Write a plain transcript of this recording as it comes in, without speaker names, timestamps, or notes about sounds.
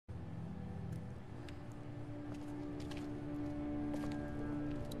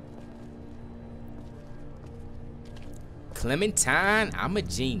Clementine, I'm a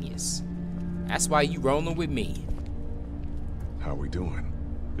genius. That's why you rolling with me. How we doing?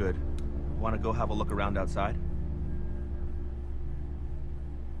 Good. Want to go have a look around outside?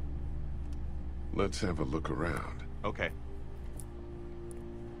 Let's have a look around. Okay.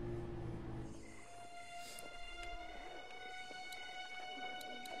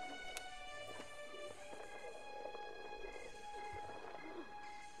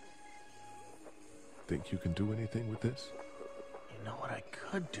 Think you can do anything with this? You know what I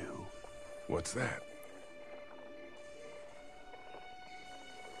could do? What's that?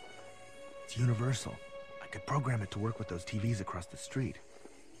 It's universal. I could program it to work with those TVs across the street.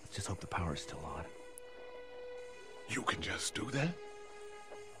 Let's just hope the power's still on. You can just do that?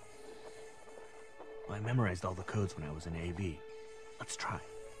 Well, I memorized all the codes when I was in AV. Let's try.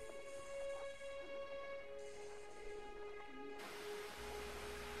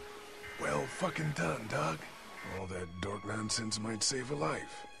 Well fucking done, Doug. All that dork nonsense might save a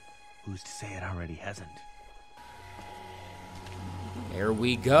life. Who's to say it already hasn't? There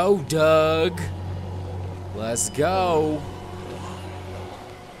we go, Doug. Let's go.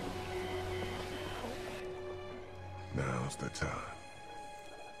 Now's the time.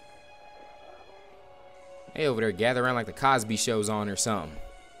 They over there gather around like the Cosby Show's on or something.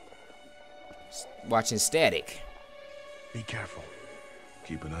 Watching Static. Be careful.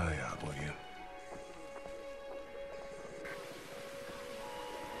 Keep an eye out, will you?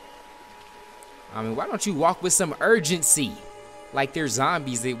 I mean, why don't you walk with some urgency? Like they're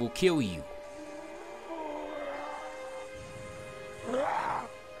zombies that will kill you.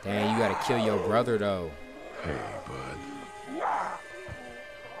 Dang, you gotta kill your brother though. Hey, bud.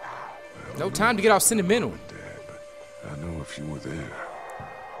 No time to get all sentimental. Dad, but I know if you were there,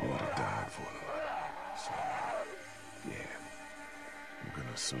 you would have died for them. So, yeah. I'm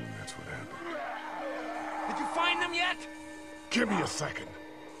gonna assume that's what happened. Did you find them yet? Give me a second.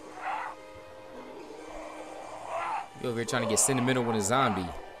 You over here trying to get sentimental with a zombie. I'm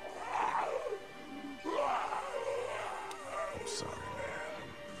sorry, man.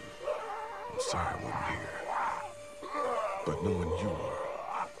 I'm sorry I wasn't here. But knowing you were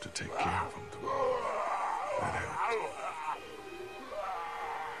to take care of them through all that helped.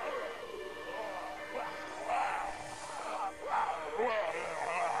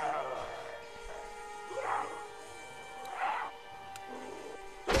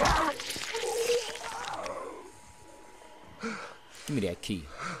 Give me that key.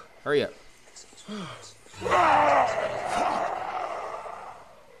 Hurry up.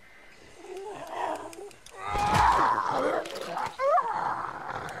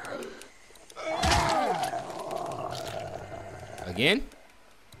 Again?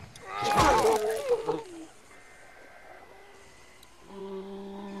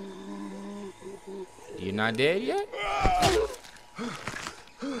 You're not dead yet?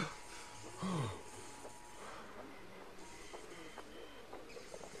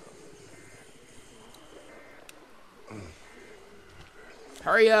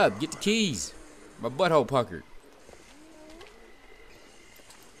 Hurry up, get the keys. My butthole puckered.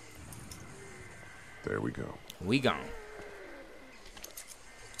 There we go. We gone.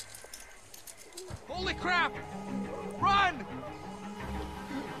 Holy crap! Run!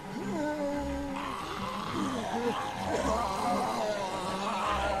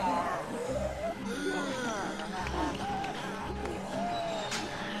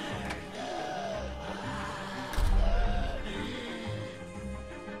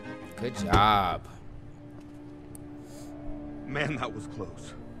 Good job. Man, that was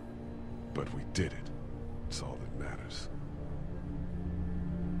close. But we did it. It's all that matters.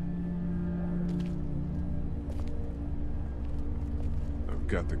 I've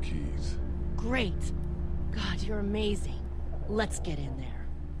got the keys. Great. God, you're amazing. Let's get in there.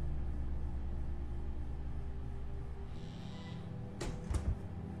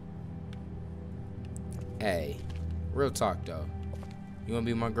 Hey, real talk though. You wanna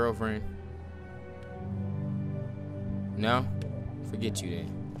be my girlfriend? No? Forget you then.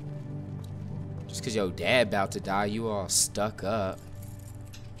 Just cause your dad about to die, you all stuck up.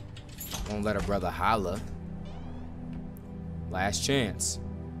 Won't let a brother holla. Last chance.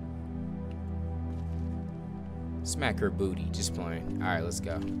 Smack her booty, just playing. Alright, let's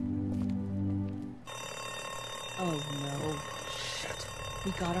go. Oh no. Shit.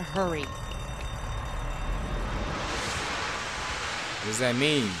 We gotta hurry. What does that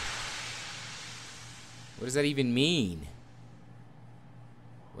mean? What does that even mean?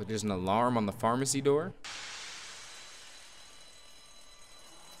 What, there's an alarm on the pharmacy door?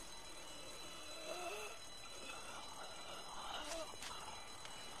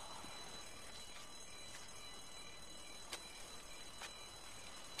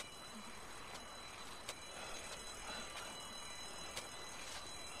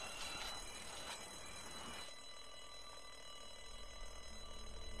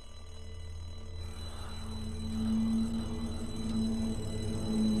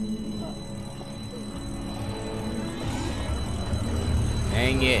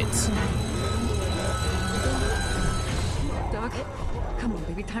 Dang it. Doc, come on,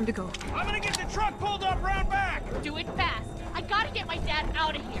 baby, time to go. I'm gonna get the truck pulled up round back! Do it fast. I gotta get my dad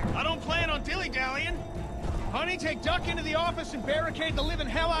out of here. I don't plan on dilly-dallying. Honey, take Duck into the office and barricade the living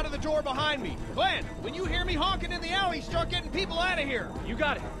hell out of the door behind me. Glenn, when you hear me honking in the alley, start getting people out of here. You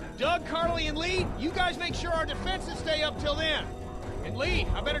got it. Doug, Carly, and Lee, you guys make sure our defenses stay up till then. And Lee,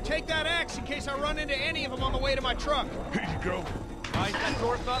 I better take that axe in case I run into any of them on the way to my truck. Here you go. Right, that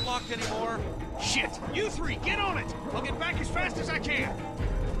door's not locked anymore. Shit! You three, get on it! I'll get back as fast as I can.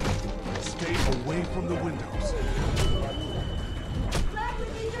 Stay away from the windows. Glad we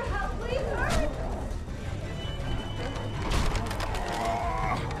need your help, please, hurry!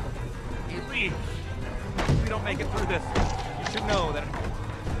 Hey, Lee, if we don't make it through this, you should know that I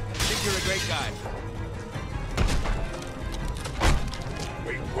think you're a great guy.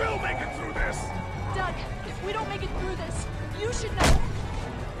 We will make it through this. Doug, if we don't make it through this, you should know.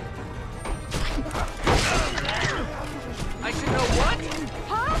 I should know what?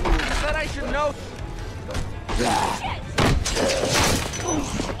 Huh? You said I should know. Shit!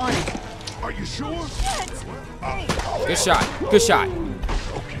 Are you sure? Shit! Oh. Good shot. Good shot.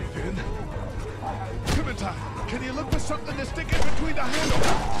 Okay then. Clementine, can you look for something to stick in between the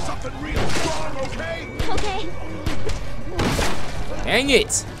handles? Something real strong, okay? Okay. Dang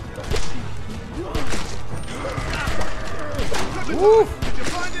it. Woo. Did you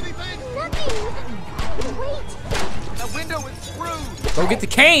find anything? Nothing! Wait! The window is screwed. Go get the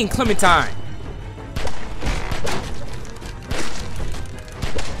cane, Clementine.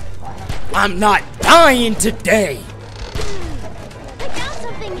 I'm not dying today. I found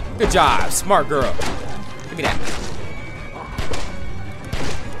something! Good job, smart girl. Give me that.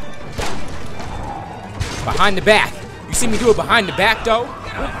 Behind the back. You see me do it behind the back, though?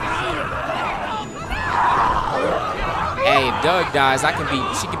 Hey, if Doug dies,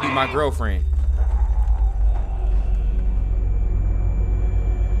 she can be my girlfriend.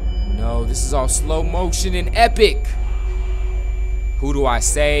 No, this is all slow motion and epic. Who do I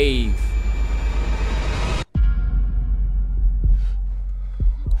save?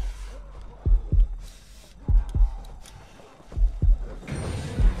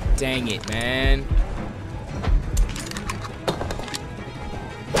 Dang it, man.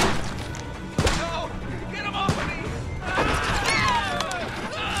 No! Get him off of me!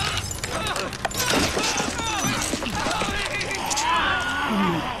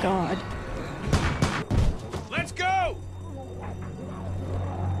 Oh, God. Let's go!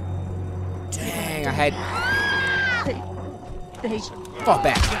 Dang, I had... They... Fall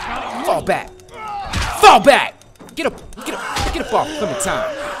back. Fall back. Fall back! Get up. Get up. Get up off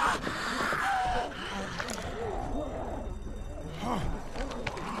Clementine.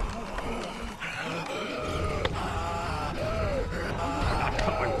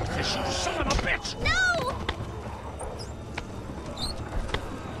 Son of a bitch! No!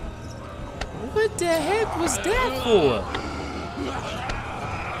 What the heck was that for?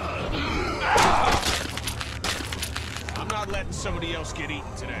 I'm not letting somebody else get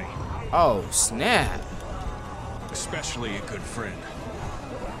eaten today. Oh, snap. Especially a good friend.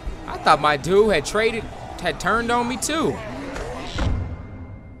 I thought my dude had turned on me too. I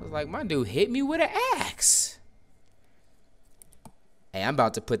was like, my dude hit me with an axe. Hey, I'm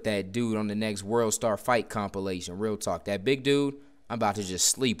about to put that dude on the next World Star Fight compilation. Real talk. That big dude, I'm about to just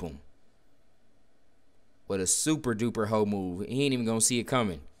sleep him. With a super duper hoe move. He ain't even gonna see it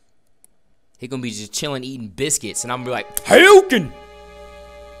coming. He gonna be just chilling eating biscuits and I'm gonna be like, Hadouken!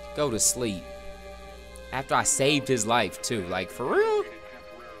 Go to sleep. After I saved his life too. Like, for real?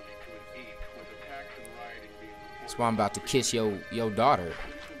 That's why I'm about to kiss your daughter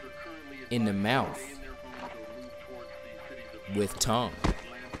in the mouth with tongue.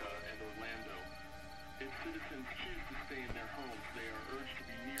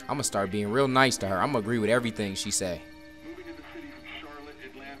 I'm gonna start being real nice to her. I'm gonna agree with everything she say.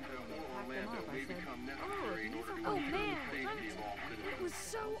 Oh, man. It was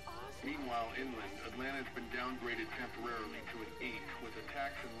so awesome. Meanwhile, inland, Atlanta has been downgraded temporarily to an 8, with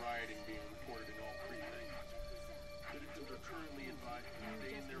attacks and rioting being reported in all precincts. Citizens are currently advised to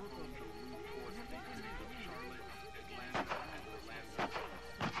stay in their homes or move towards the cities of Charlotte, Atlanta, and Orlando.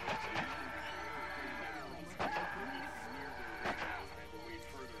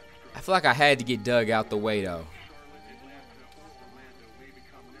 I feel like I had to get Doug out the way though.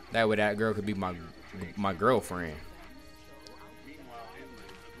 That way that girl could be my girlfriend.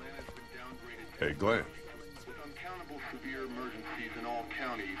 Hey, Glenn. With uncountable severe emergencies in all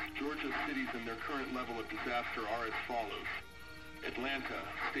counties, Georgia's cities and their current level of disaster are as follows. Atlanta,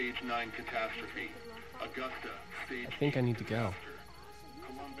 Stage 9 catastrophe. Augusta, Stage 8 I think I need to go.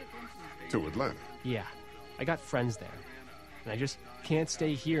 To Atlanta? Yeah, I got friends there. And I just can't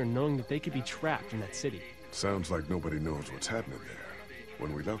stay here knowing that they could be trapped in that city. Sounds like nobody knows what's happening there.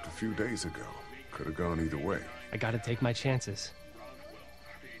 When we left a few days ago, could have gone either way. I gotta take my chances.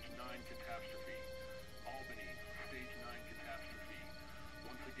 Stage 9 catastrophe. Albany, Stage 9 catastrophe.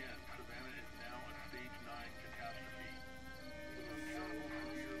 Once again, Savannah is now a Stage 9 catastrophe. With uncountable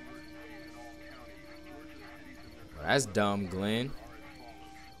severe emergencies in all counties, Georgia's cities and their Well, that's dumb, Glenn.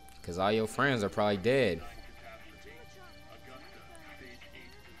 Because all your friends are probably dead.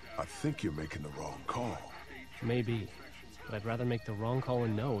 I think you're making the wrong call. Maybe. But I'd rather make the wrong call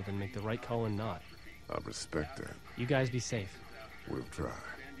and no than make the right call and not. I respect that. You guys be safe. We'll try.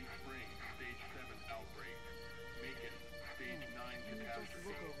 Sandy Springs, Stage 7 outbreak. Macon, Stage 9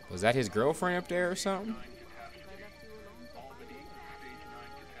 catastrophe. Was that his girlfriend up there or something? Albany, Stage 9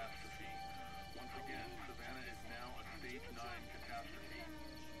 catastrophe. Once again, Savannah is now a Stage 9 catastrophe.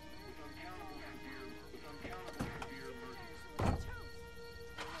 With uncountable severe emergencies.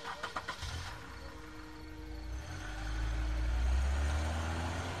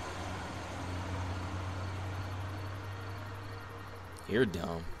 You're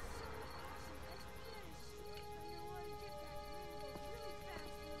dumb.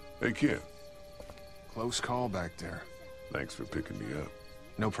 Hey, kid. Close call back there. Thanks for picking me up.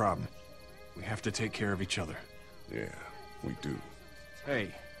 No problem. We have to take care of each other. Yeah, we do. Hey,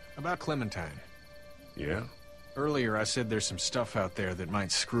 about Clementine. Yeah? Earlier I said there's some stuff out there that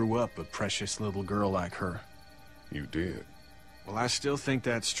might screw up a precious little girl like her. You did. Well, I still think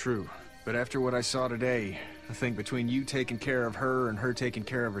that's true. But after what I saw today, I think between you taking care of her and her taking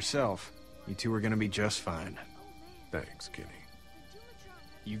care of herself, you two are gonna be just fine. Thanks, Kenny.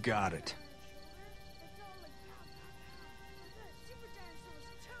 You got it.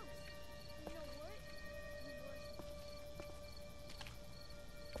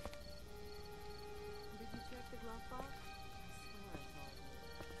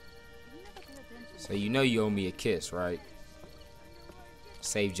 So you know you owe me a kiss, right?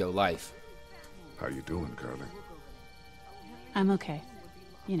 Saved your life. How you doing, Carly? I'm okay.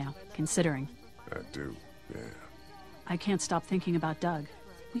 You know, considering. I do, yeah. I can't stop thinking about Doug.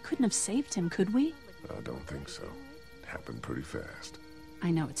 We couldn't have saved him, could we? I don't think so. It happened pretty fast.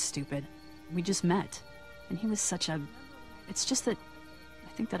 I know it's stupid. We just met. And he was such a... It's just that... I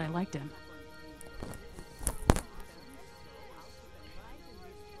think that I liked him.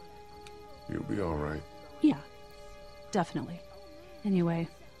 You'll be all right. Yeah. Definitely. Anyway,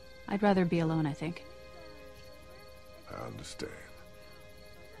 I'd rather be alone, I think. I understand.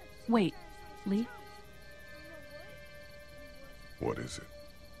 Wait, Lee? What is it?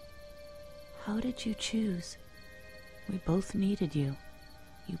 How did you choose? We both needed you.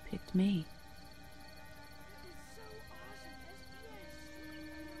 You picked me.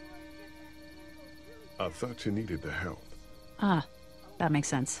 I thought you needed the help. Ah, that makes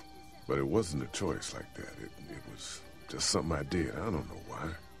sense. But it wasn't a choice like that. It was just something I did. I don't know why.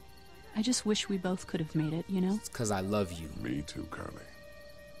 I just wish we both could have made it, you know? It's because I love you. Me too, Carly.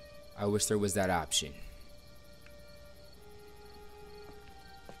 I wish there was that option.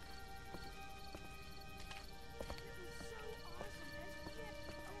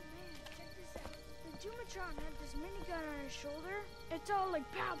 It's all like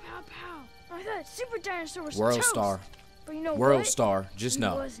pow, pow, pow. I thought Super Dinosaur was World toast. Star. But you know World what? Star. Just He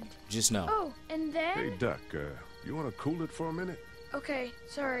know. wasn't. Just know. Oh, and then... Hey, Duck, you want to cool it for a minute? Okay,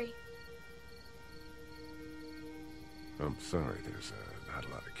 sorry. I'm sorry, there's not a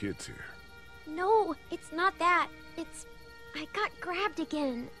lot of kids here. No, it's not that. It's... I got grabbed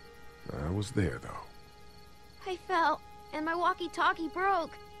again. I was there, though. I fell, and my walkie-talkie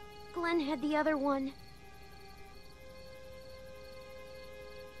broke. Glenn had the other one.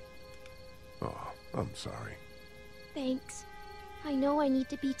 Oh, I'm sorry. Thanks. I know I need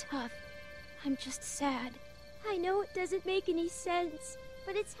to be tough. I'm just sad. I know it doesn't make any sense,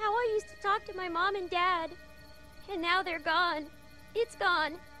 but it's how I used to talk to my mom and dad. And now they're gone. It's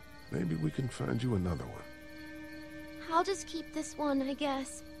gone. Maybe we can find you another one. I'll just keep this one, I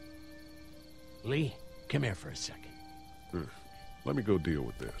guess. Lee, come here for a second. Let me go deal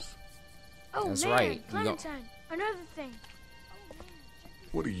with this. Oh, That's man, right. Clementine. Another thing.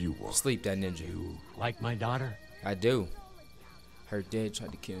 What do you want? Sleep, that ninja. You like my daughter? I do. Her dad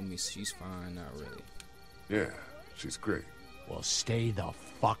tried to kill me. She's fine, not really. Yeah, she's great. Well, stay the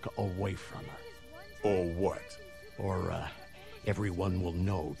fuck away from her. Or what? Or, everyone will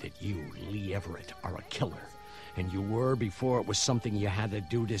know that you, Lee Everett, are a killer. And you were before it was something you had to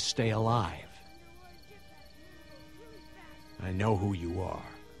do to stay alive. I know who you are.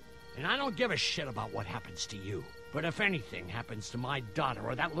 And I don't give a shit about what happens to you. But if anything happens to my daughter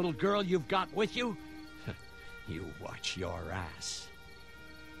or that little girl you've got with you, you watch your ass.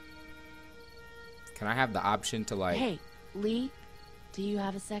 Can I have the option to like... Hey, Lee, do you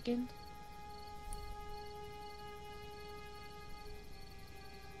have a second?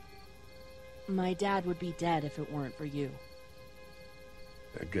 My dad would be dead if it weren't for you.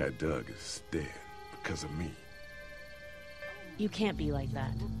 That guy Doug is dead because of me. You can't be like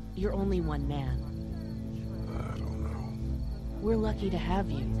that. You're only one man. I don't know. We're lucky to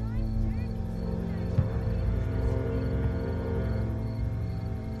have you.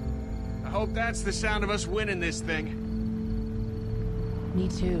 I hope that's the sound of us winning this thing. Me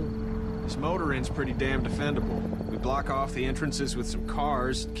too. This motor inn's pretty damn defendable. We block off the entrances with some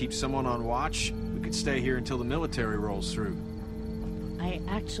cars, keep someone on watch. We could stay here until the military rolls through. I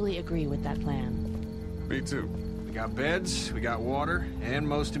actually agree with that plan. Me too. We got beds, we got water, and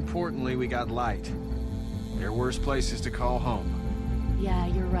most importantly, we got light. There are worse places to call home. Yeah,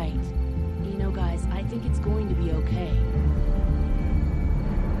 you're right. You know, guys, I think it's going to be okay.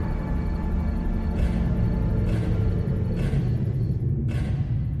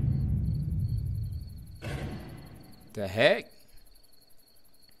 The heck?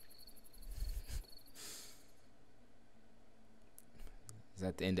 Is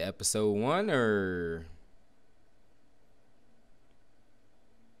that the end of episode 1 or?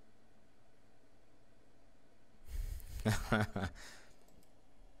 I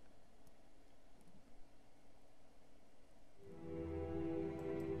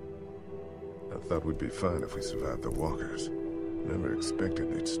thought we'd be fine if we survived the walkers. Never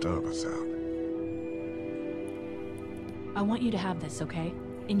expected they'd starve us out. I want you to have this, okay?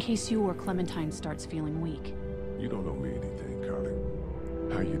 In case you or Clementine starts feeling weak. You don't owe me anything, Carly.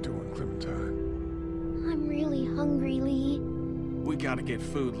 How you doing, Clementine? I'm really hungry, Lee. We gotta get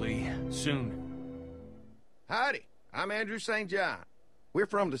food, Lee. Soon. Howdy, I'm Andrew St. John. We're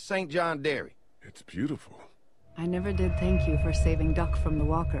from the St. John Dairy. It's beautiful. I never did thank you for saving Duck from the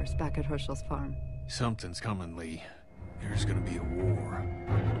walkers back at Herschel's farm. Something's coming, Lee. There's gonna be a war.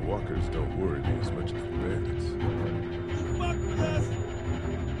 The walkers don't worry me as much as the bandits. You fucked with us!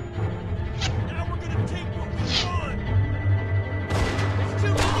 Now we're gonna take what we want! There's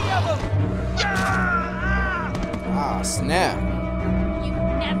too many of them! Ah, snap. You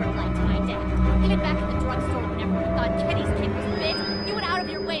never liked my dad. Even back at the drugstore whenever you thought Kenny's kid was big, you went out of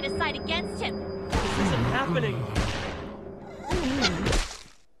your way to side against him. This isn't happening.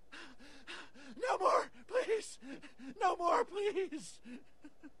 No more, please! No more, please!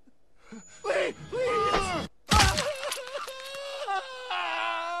 Lee, please!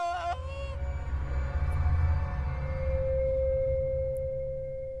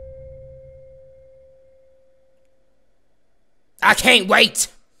 I can't wait.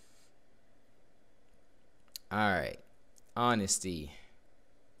 All right. Honesty.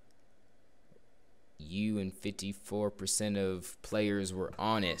 You and 54% of players were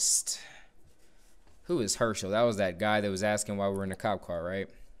honest. Who is Herschel? That was that guy that was asking why we were in the cop car, right?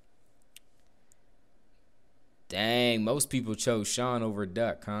 Dang, most people chose Sean over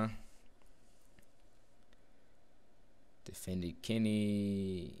Duck, huh? Defended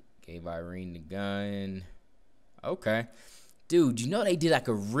Kenny. Gave Irene the gun. Okay. Dude, you know they did like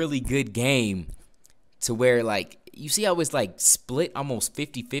a really good game to where like, you see how it's like split almost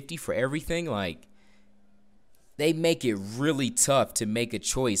 50-50 for everything? Like, they make it really tough to make a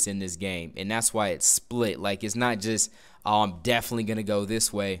choice in this game, and that's why it's split. Like, it's not just, oh, I'm definitely going to go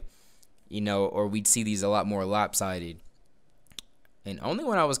this way, you know, or we'd see these a lot more lopsided. And only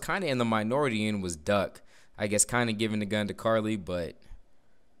one I was kind of in the minority in was Duck. I guess kind of giving the gun to Carly, but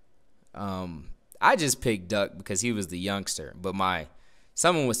I just picked Duck because he was the youngster. But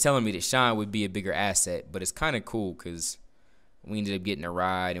someone was telling me that Sean would be a bigger asset, but it's kind of cool because we ended up getting a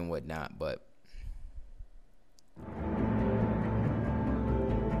ride and whatnot, but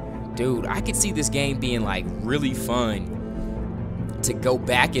dude, I could see this game being like really fun to go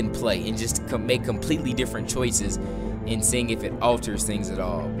back and play and just make completely different choices and seeing if it alters things at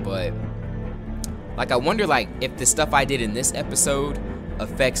all. But like, I wonder like if the stuff I did in this episode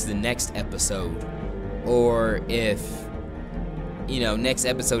affects the next episode, or if, you know, next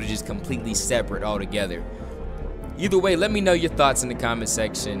episode is just completely separate altogether. Either way, let me know your thoughts in the comment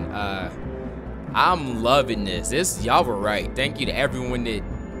section. I'm loving this. Y'all were right. Thank you to everyone that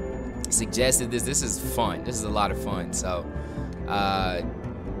suggested this. This is fun. This is a lot of fun. So,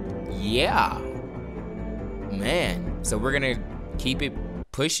 yeah, man. So we're gonna keep it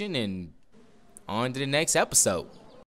pushing and on to the next episode.